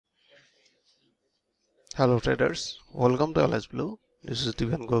Hello traders, welcome to Aliceblue. This is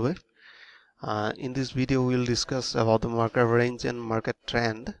Divan Gobe. In this video we will discuss about the market range and market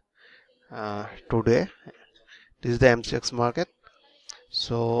trend. Today this is the MCX market.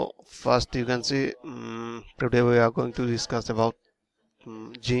 So first you can see today we are going to discuss about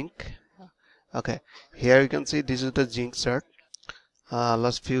zinc. Okay, here you can see this is the zinc chart.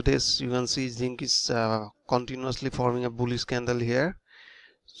 Last few days you can see zinc is continuously forming a bullish candle here.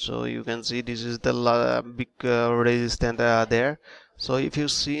 So you can see this is the big resistance there. So if you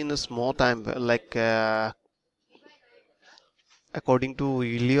see in a small time, like according to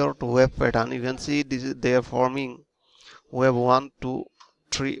Elliott wave pattern, you can see this is they are forming wave 1, 2,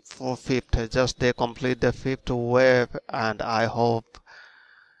 3, 4, 5th. Just they complete the 5th wave, and I hope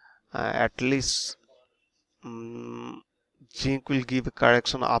at least zinc will give a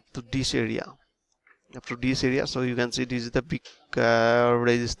correction up to this area. So you can see this is the big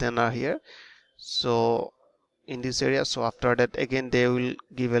resistance here. So in this area, so after that again they will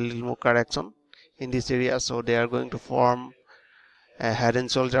give a little more correction in this area. So they are going to form a head and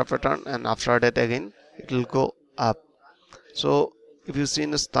shoulder pattern, and after that again it will go up. So if you see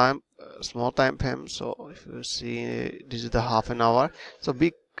in this time small time frame, so if you see this is the half an hour, so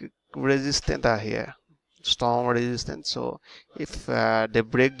big resistance are here, strong resistance. So if they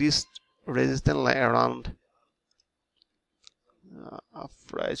break this resistance line around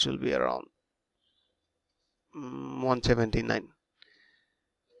price will be around 179.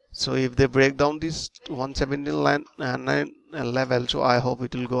 So if they break down this 179 level, so I hope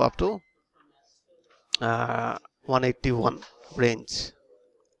it will go up to 181 range.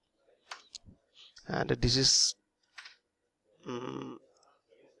 And this is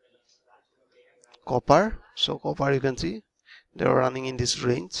copper. So copper, you can see they are running in this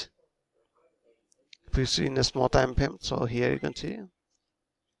range. If you see in a small time frame, so here you can see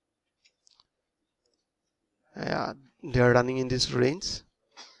they are running in this range.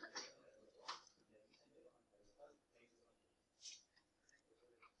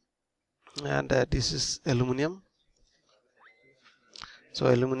 And this is aluminum. So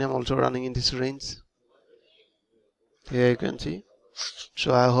aluminum also running in this range. Here you can see.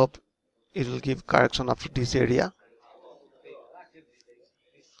 So I hope it will give correction up to this area.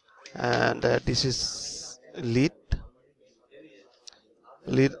 And this is lead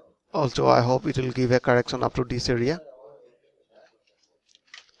also, I hope it will give a correction up to this area.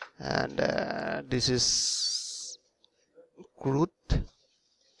 And this is crude.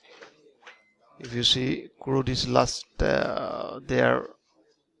 If you see, crude is last there.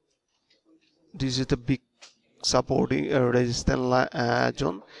 This is the big supporting resistance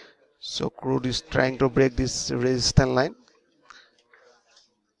zone. So crude is trying to break this resistance line.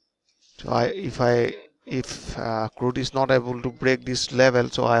 So if crude is not able to break this level,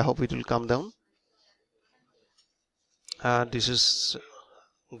 so I hope it will come down. This is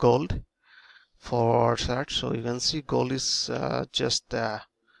gold for chart. So you can see gold is just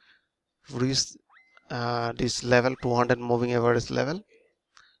reached this level, 200 moving average level.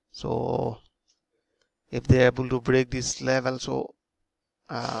 So if they are able to break this level, so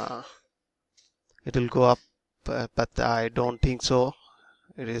it will go up, but I don't think so.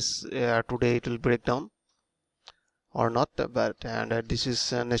 It is today it will break down or not. But and this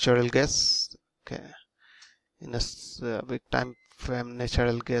is natural gas. Okay, in a big time frame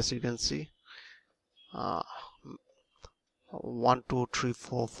natural gas, you can see 1, 2, 3,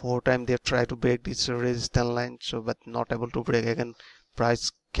 4 times they try to break this resistance line, so but not able to break. Again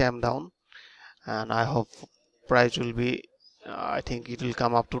price came down, and I hope price will be I think it will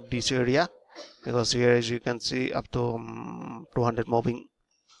come up to this area, because here as you can see up to 200 moving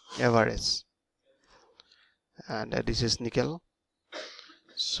average. And this is nickel.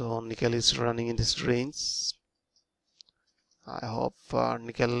 So nickel is running in this range. I hope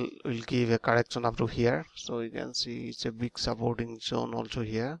nickel will give a correction up to here. So you can see it's a big supporting zone also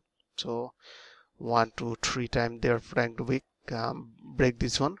here. So 1, 2, 3 times they are trying to break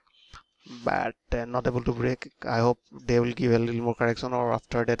this one, but not able to break. I hope they will give a little more correction, or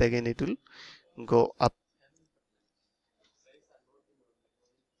after that again it will go up.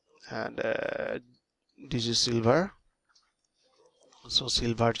 And this is silver. So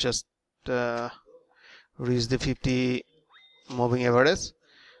silver just reached the 50 moving average.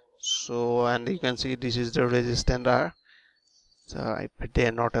 So and you can see this is the resistance R. So they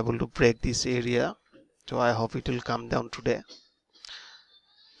are not able to break this area, so I hope it will come down today.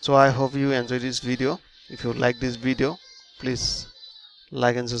 So I hope you enjoyed this video. If you like this video, please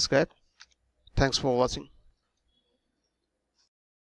like and subscribe. Thanks for watching.